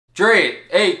Dread.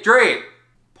 Hey, Dread.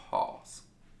 Pause.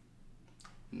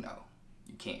 No,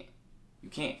 you can't. You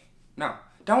can't. No,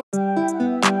 don't.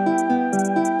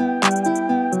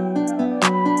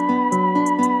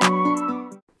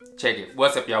 Check it.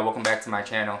 What's up, y'all? Welcome back to my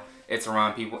channel. It's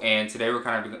itslaroneppl, and today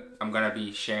I'm gonna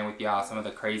be sharing with y'all some of the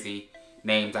crazy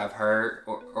names I've heard,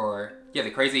 or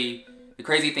the crazy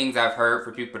things I've heard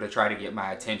for people to try to get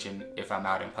my attention if I'm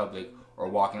out in public or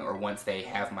walking, or once they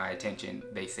have my attention,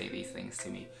 they say these things to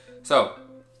me. So,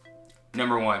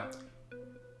 number one,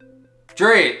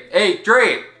 Dread. Hey,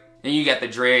 Dread. Then you got the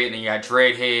Dread, and then you got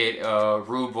Dreadhead,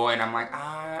 Rude Boy, and I'm like,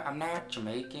 I'm not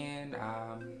Jamaican.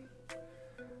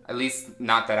 At least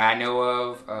not that I know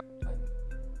of.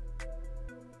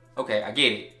 Okay, I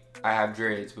get it. I have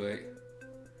dreads, but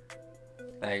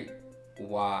like,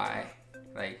 why?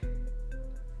 Like,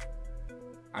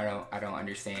 I don't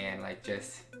understand. Like,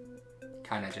 just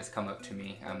kind of just come up to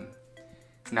me.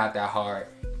 It's not that hard.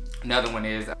 Another one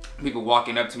is people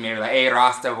walking up to me and they're like, "Hey,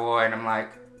 Rasta boy," and I'm like,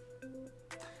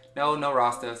 no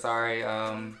Rasta, sorry.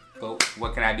 But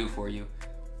what can I do for you?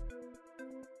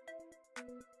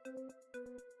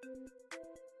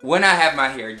 When I have my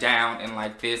hair down and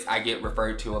like this, I get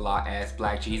referred to a lot as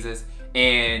Black Jesus,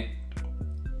 and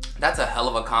that's a hell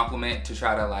of a compliment to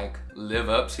try to like live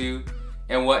up to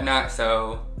and whatnot.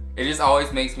 So it just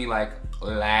always makes me like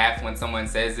laugh when someone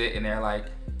says it and they're like,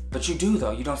 "But you do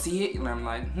though, you don't see it?" And I'm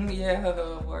like,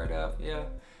 yeah, word up, yeah.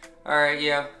 All right,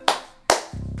 yeah,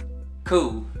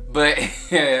 cool. But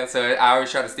yeah, so I always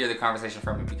try to steer the conversation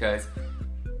from it because,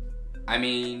 I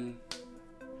mean,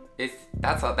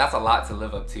 that's a lot to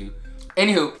live up to.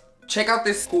 Anywho, check out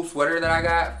this cool sweater that I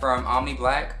got from Omni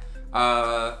Black.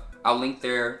 I'll link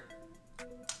their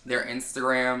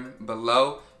Instagram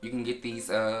below. You can get these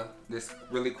this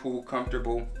really cool,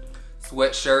 comfortable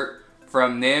sweatshirt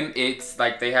from them. It's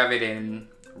like they have it in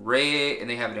red and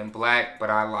they have it in black, but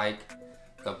I like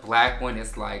the black one.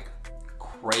 It's like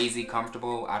crazy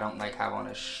comfortable. I don't like have on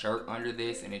a shirt under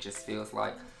this, and it just feels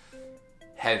like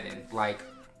heaven. Like,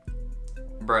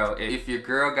 bro, if your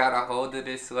girl got a hold of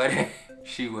this sweater,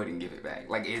 she wouldn't give it back.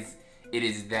 Like, it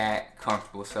is that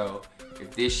comfortable. So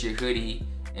if this your hoodie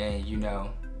and you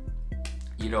know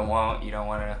you don't want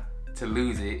to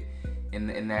lose it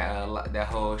in that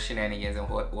whole shenanigans and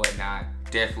whatnot,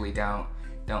 definitely don't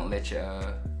let your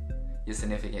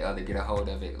significant other get a hold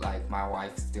of it. Like, my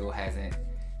wife still hasn't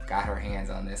got her hands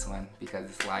on this one because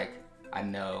it's like, I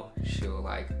know she'll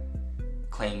like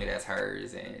claim it as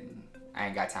hers, and I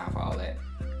ain't got time for all that.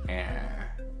 And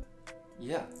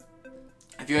yeah,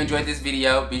 if you enjoyed this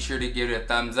video, be sure to give it a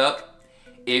thumbs up.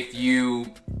 If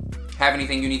you have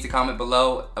anything you need to comment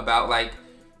below about like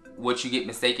what you get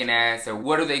mistaken as, or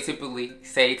what do they typically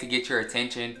say to get your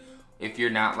attention if you're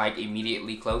not like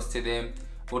immediately close to them.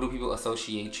 What do people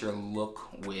associate your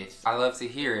look with? I love to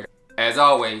hear it. As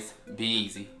always, be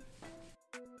easy.